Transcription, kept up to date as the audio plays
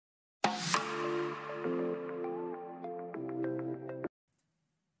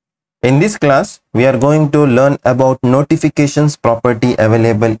In this class, we are going to learn about notifications property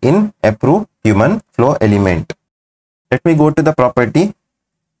available in approve human flow element. Let me go to the property.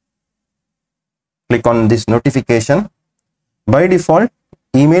 Click on this notification. By default,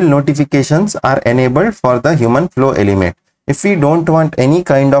 email notifications are enabled for the human flow element. If we don't want any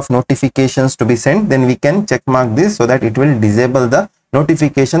kind of notifications to be sent, then we can check mark this so that it will disable the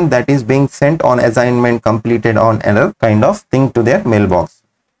notification that is being sent on assignment, completed, on error kind of thing to their mailbox.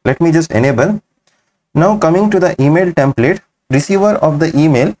 Let me just enable. Now coming to the email template, receiver of the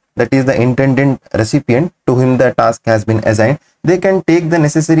email, that is the intended recipient to whom the task has been assigned, they can take the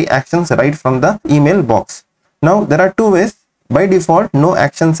necessary actions right from the email box. Now there are two ways. By default, no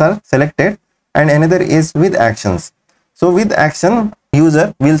actions are selected and another is with actions. So with action,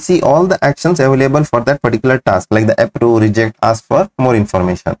 user will see all the actions available for that particular task, like the approve, reject, ask for more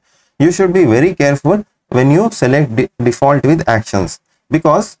information. You should be very careful when you select default with actions,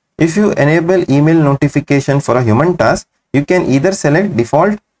 because if you enable email notification for a human task, you can either select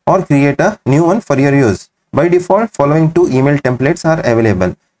default or create a new one for your use. By default, following two email templates are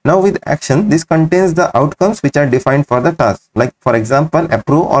available. Now with action, this contains the outcomes which are defined for the task, like for example,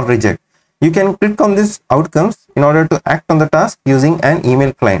 approve or reject. You can click on these outcomes in order to act on the task using an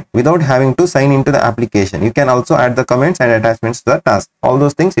email client without having to sign into the application. You can also add the comments and attachments to the task. All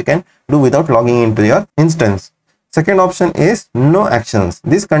those things you can do without logging into your instance. Second option is no actions.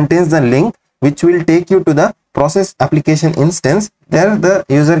 This contains the link which will take you to the process application instance. There the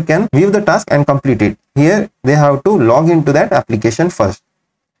user can view the task and complete it. Here they have to log into that application first.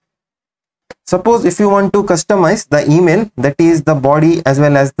 Suppose if you want to customize the email, that is the body as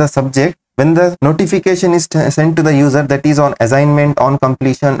well as the subject, when the notification is sent to the user, that is on assignment, on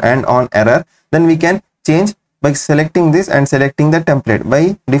completion and on error, then we can change by selecting this and selecting the template.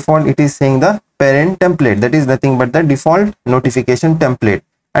 By default, it is saying the parent template, that is nothing but the default notification template.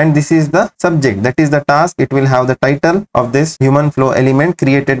 And this is the subject, that is the task. It will have the title of this human flow element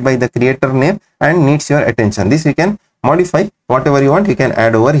created by the creator name and needs your attention. This you can modify whatever you want. You can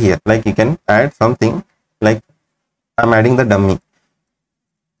add over here, like you can add something like I'm adding the dummy.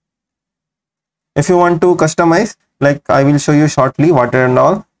 If you want to customize, like I will show you shortly what are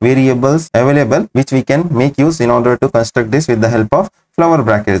all variables available which we can make use in order to construct this with the help of flower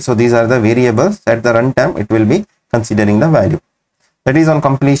brackets. So these are the variables. At the runtime, it will be considering the value. That is on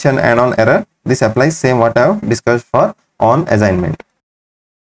completion and on error. This applies same what I have discussed for on assignment.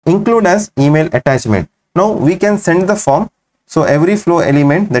 Include as email attachment. Now we can send the form. So every flow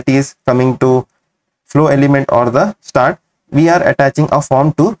element that is coming to flow element or the start, we are attaching a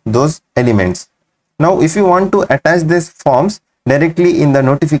form to those elements. Now if you want to attach these forms directly in the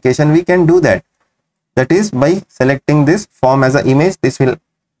notification, we can do that. That is by selecting this form as an image. This will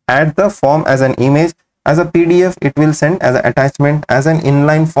add the form as an image. As a PDF, it will send as an attachment. As an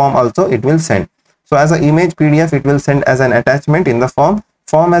inline form also it will send. So as an image PDF, it will send as an attachment in the form.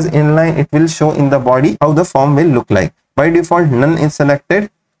 Form as inline, it will show in the body how the form will look like. By default, none is selected.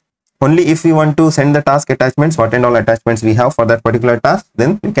 Only if we want to send the task attachments, what and all attachments we have for that particular task,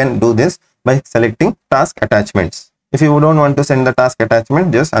 then we can do this by selecting task attachments. If you don't want to send the task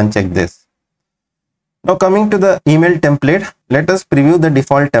attachment, just uncheck this. Now coming to the email template, let us preview the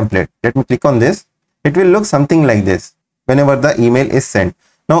default template. Let me click on this. It will look something like this whenever the email is sent.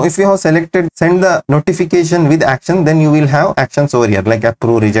 Now if you have selected send the notification with action, then you will have actions over here like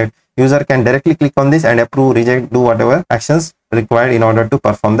approve, reject. User can directly click on this and approve, reject, do whatever actions required in order to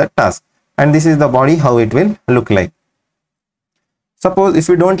perform that task. And this is the body, how it will look like. Suppose if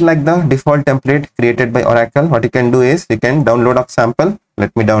you don't like the default template created by Oracle, what you can do is you can download a sample.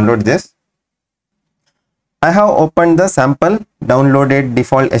 Let me download this. I have opened the sample downloaded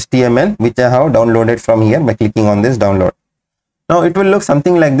default HTML which I have downloaded from here by clicking on this download. Now it will look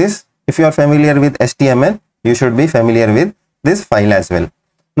something like this. If you are familiar with HTML, you should be familiar with this file as well.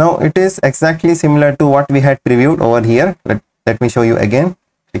 Now it is exactly similar to what we had previewed over here. Let me show you again,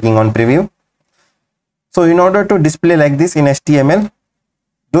 clicking on preview. So in order to display like this in HTML,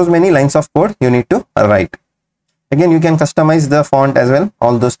 those many lines of code you need to write. Again, you can customize the font as well.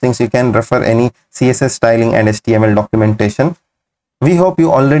 All those things you can refer any CSS styling and HTML documentation. We hope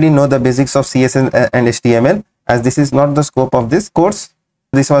you already know the basics of CSS and HTML, as this is not the scope of this course.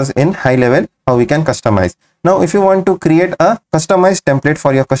 This was in high level how we can customize. Now if you want to create a customized template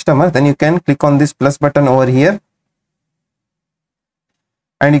for your customer, then you can click on this plus button over here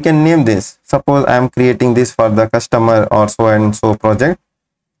and you can name this. Suppose I am creating this for the customer or so and so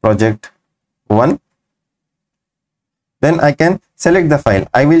project 1. Then I can select the file.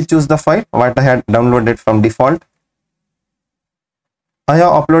 I will choose the file what I had downloaded from default. I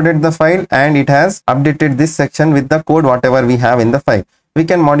have uploaded the file and it has updated this section with the code whatever we have in the file. we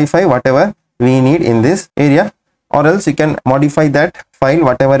can modify whatever we need in this area, or else you can modify that file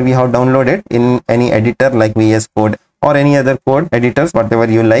whatever we have downloaded in any editor like VS Code or any other code editors, whatever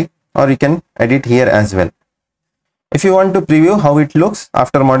you like, or you can edit here as well. If you want to preview how it looks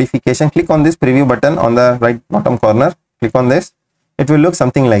after modification, click on this preview button on the right bottom corner. Click on this. It will look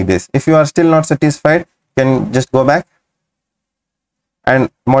something like this. If you are still not satisfied, you can just go back and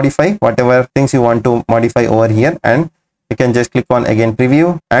modify whatever things you want to modify over here, and you can just click on again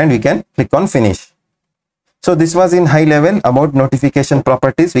preview and we can click on finish. So this was in high level about notification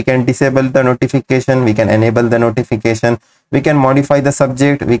properties. We can disable the notification, we can enable the notification, we can modify the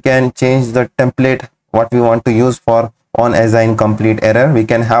subject, we can change the template what we want to use for on assign complete error. We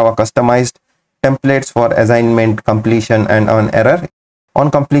can have a customized templates for assignment completion and on error.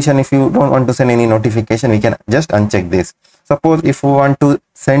 On completion, if you don't want to send any notification, we can just uncheck this. Suppose if we want to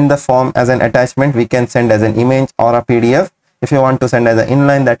send the form as an attachment, we can send as an image or a PDF. If you want to send as an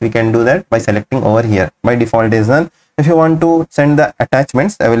inline, that we can do that by selecting over here. By default is none. If you want to send the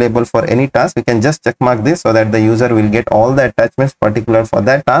attachments available for any task, we can just check mark this so that the user will get all the attachments particular for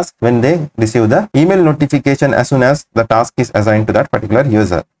that task when they receive the email notification as soon as the task is assigned to that particular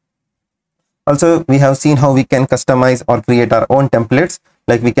user. Also, we have seen how we can customize or create our own templates.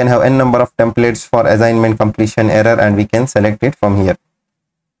 Like we can have n number of templates for assignment completion error and we can select it from here.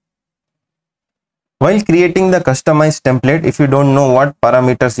 While creating the customized template, if you don't know what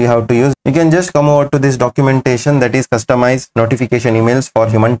parameters you have to use, you can just come over to this documentation, that is customize notification emails for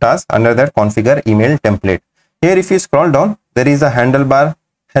human tasks. Under that, configure email template. Here if you scroll down, there is a handlebar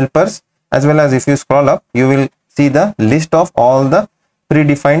helpers, as well as if you scroll up, you will see the list of all the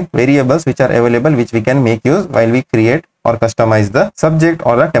predefined variables which are available, which we can make use while we create or customize the subject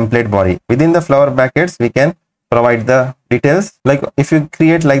or the template body. Within the flower brackets, we can provide the details. Like if you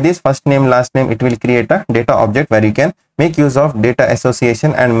create like this, first name, last name, it will create a data object where you can make use of data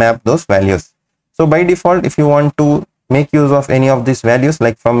association and map those values. So by default, if you want to make use of any of these values,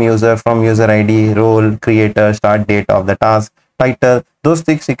 like from user ID, role, creator, start date of the task, title, those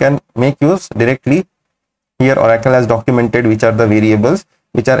things you can make use directly. Here Oracle has documented which are the variables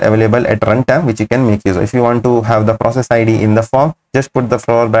which are available at runtime, which you can make use of. If you want to have the process ID in the form, just put the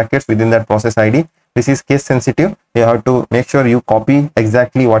flower brackets within that process ID. This is case sensitive. You have to make sure you copy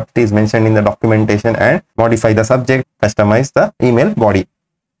exactly what is mentioned in the documentation and modify the subject, customize the email body.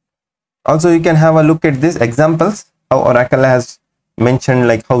 Also, you can have a look at these examples, how Oracle has mentioned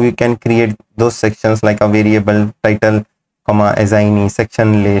like how you can create those sections like a variable, title, comma, assignee,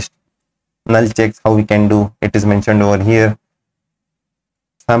 section list, null checks, how we can do. It is mentioned over here.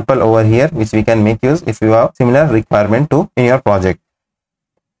 Sample over here, which we can make use if you have similar requirement to in your project.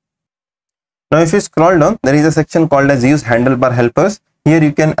 Now if you scroll down, there is a section called as use handlebar helpers. Here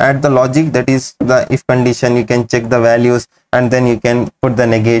you can add the logic, that is the if condition, you can check the values and then you can put the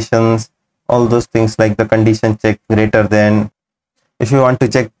negations, all those things like the condition check greater than. If you want to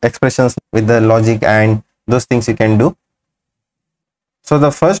check expressions with the logic and those things you can do. So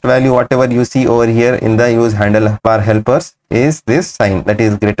the first value whatever you see over here in the use handlebar helpers is this sign, that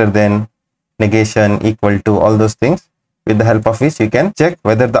is greater than, negation, equal to, all those things, with the help of which you can check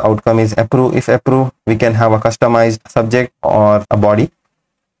whether the outcome is approved. If approved, we can have a customized subject or a body.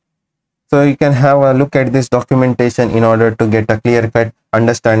 So you can have a look at this documentation in order to get a clear-cut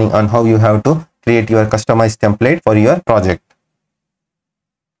understanding on how you have to create your customized template for your project.